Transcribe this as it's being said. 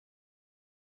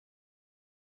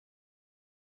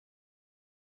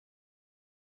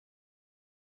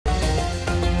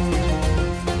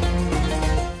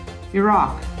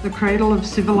Iraq, the cradle of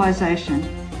civilization.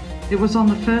 It was on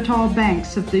the fertile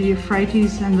banks of the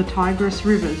Euphrates and the Tigris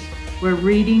rivers where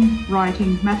reading,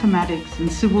 writing, mathematics and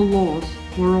civil laws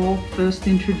were all first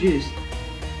introduced.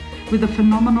 With a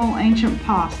phenomenal ancient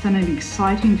past and an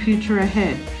exciting future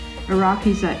ahead,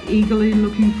 Iraqis are eagerly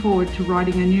looking forward to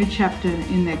writing a new chapter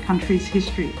in their country's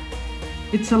history.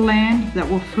 It's a land that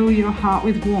will fill your heart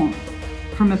with warmth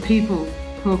from a people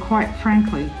who are quite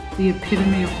frankly the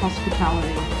epitome of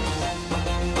hospitality.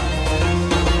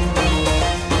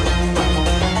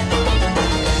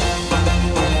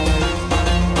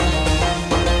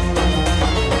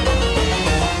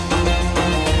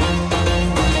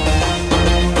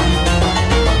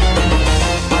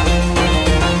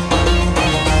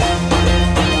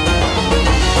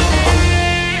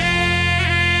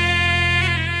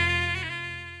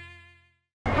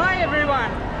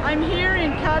 I'm here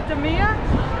in Kadhimiya.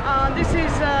 This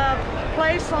is a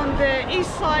place on the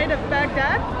east side of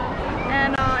Baghdad,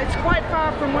 and it's quite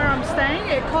far from where I'm staying.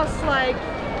 It costs like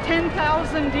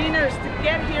 10,000 dinars to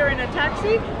get here in a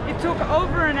taxi. It took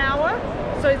over an hour,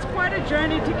 so it's quite a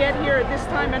journey to get here at this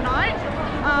time of night.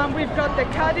 We've got the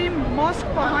Kadhim mosque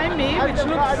behind me, which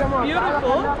looks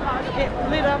beautiful. It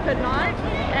lit up at night,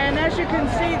 and as you can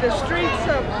see, the streets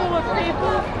are full of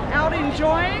people out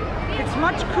enjoying. It's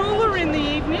much cooler in the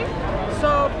evening,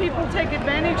 so people take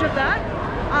advantage of that.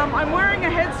 I'm wearing a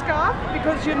headscarf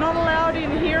because you're not allowed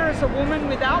in here as a woman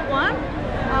without one.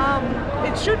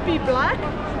 It should be black,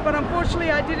 but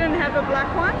unfortunately I didn't have a black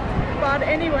one. But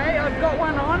anyway, I've got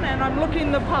one on and I'm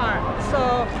looking the part.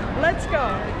 So let's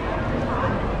go.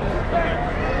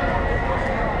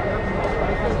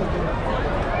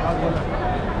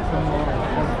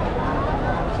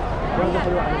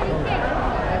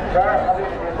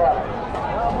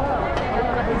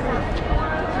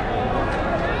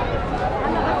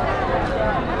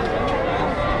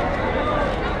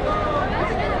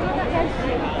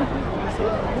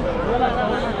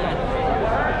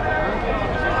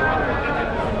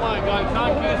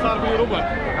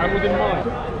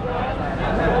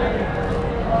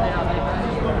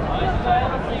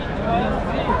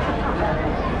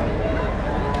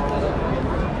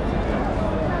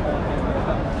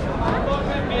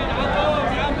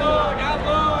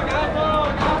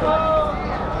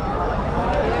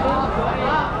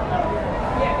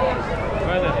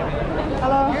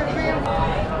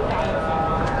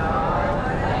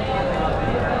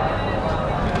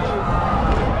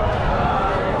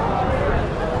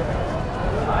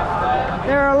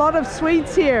 There are a lot of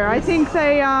sweets here. I think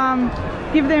they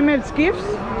give them as gifts.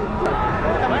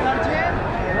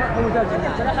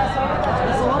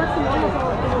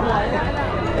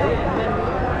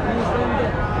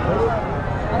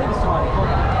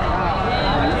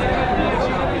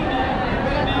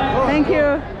 Thank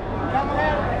you.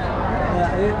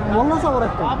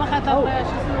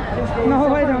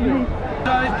 No, I don't need.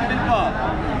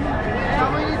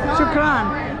 Shukran.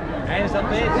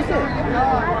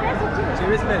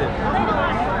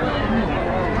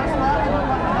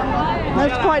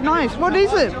 That's quite nice. What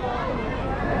is it?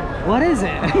 What is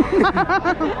it?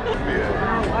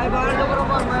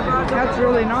 That's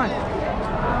really nice.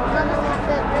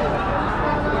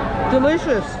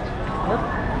 Delicious.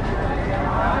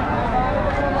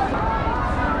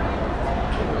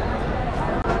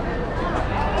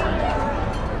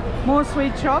 More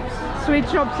sweet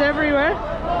shops everywhere.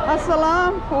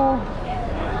 Assalam. Oh.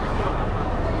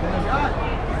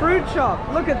 Fruit shop.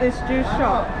 Look at this juice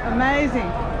shop. Amazing.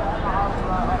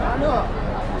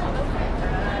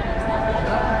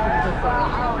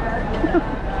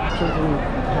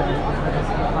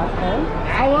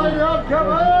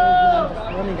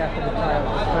 Running after the child,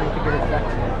 trying to get it back.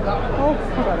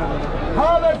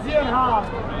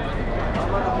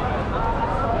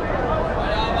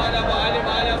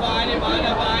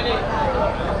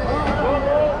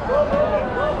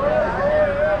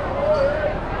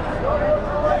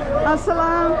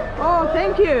 Assalam. Oh,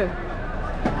 thank you.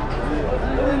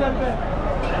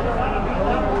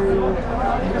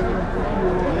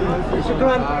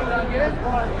 Shukran.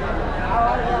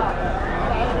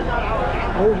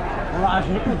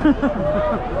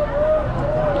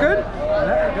 Good?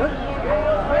 Yeah, good.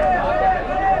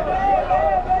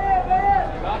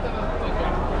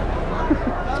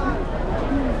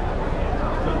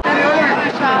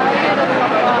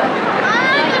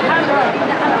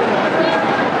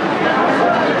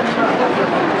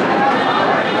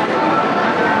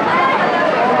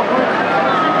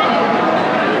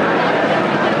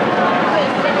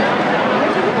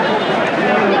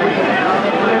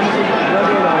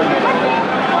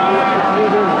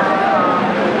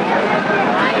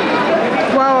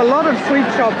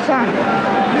 job, son.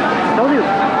 I told you. It's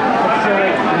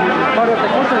part of the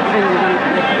culture thing.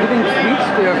 Giving sweets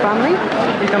to your family,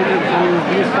 you come to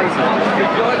these places. You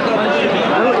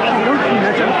don't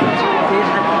imagine they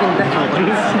have even better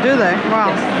ones. Do they?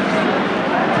 Wow.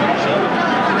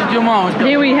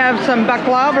 Here we have some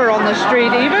baklava on the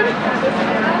street even.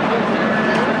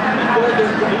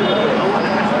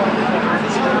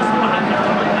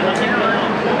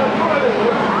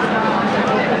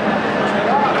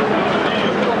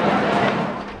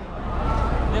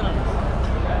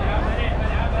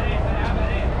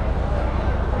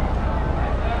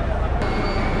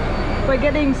 We're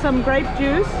getting some grape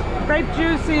juice. Grape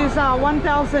juice is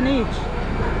 1,000 each.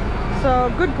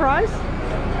 So good price.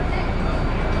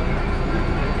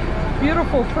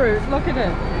 Beautiful fruit. Look at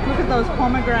it. Look at those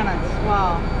pomegranates.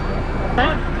 Wow.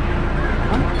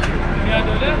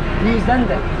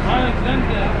 نيوزيلندا.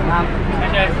 نعم.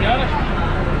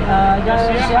 جاي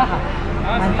سياحة.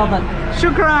 من فضل.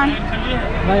 شكرا.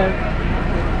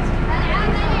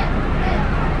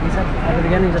 He said at the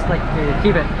beginning, just like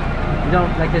keep it. You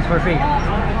don't like this for free.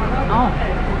 Oh.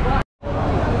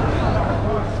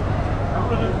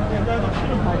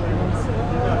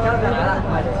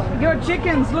 Your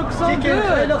chickens look so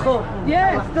good.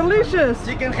 Yes, delicious.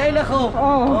 Chicken خيلخو.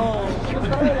 Oh.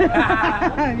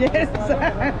 Yes.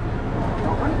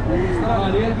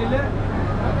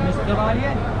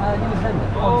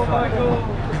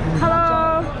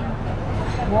 Hello.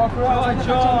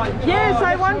 Yes,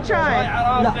 I want chai.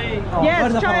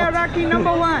 Yes, chai Iraqi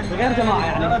number 1.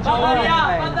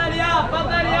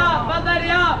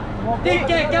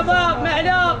 تكة كباب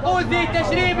معلاق قوزي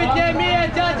تشريب الدمية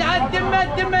دجاج على الدمة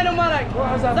الدمة ومرق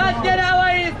صد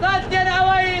العوايد صد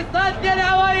العوايد صد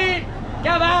العوايد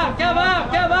كباب كباب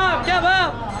كباب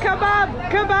كباب Kebab,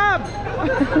 kebab.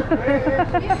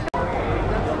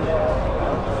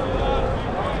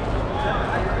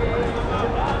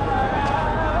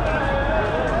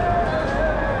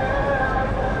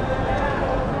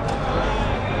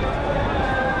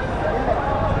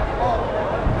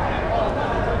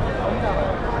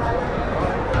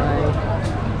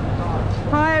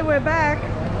 Hi, we're back.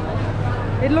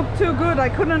 It looked too good. I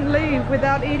couldn't leave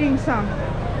without eating some.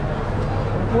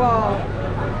 Wow.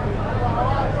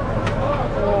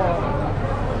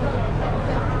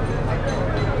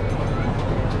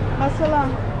 Assalam.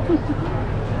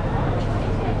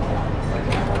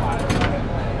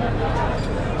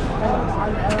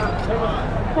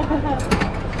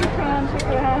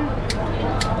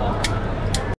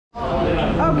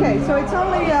 Okay, so it's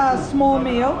only a small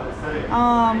meal.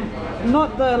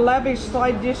 Not the lavish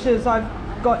side dishes I've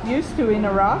got used to in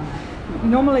Iraq.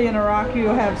 Normally in Iraq you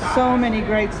have so many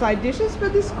great side dishes,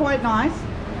 but this is quite nice.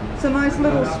 It's a nice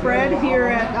little spread here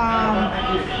at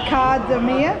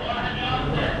Kadhimiya.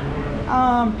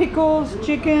 Pickles,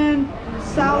 chicken,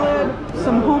 salad,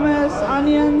 some hummus,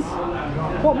 onions.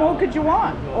 What more could you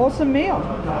want? Awesome meal.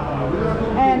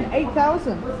 And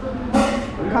 8,000.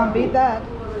 Can't beat that.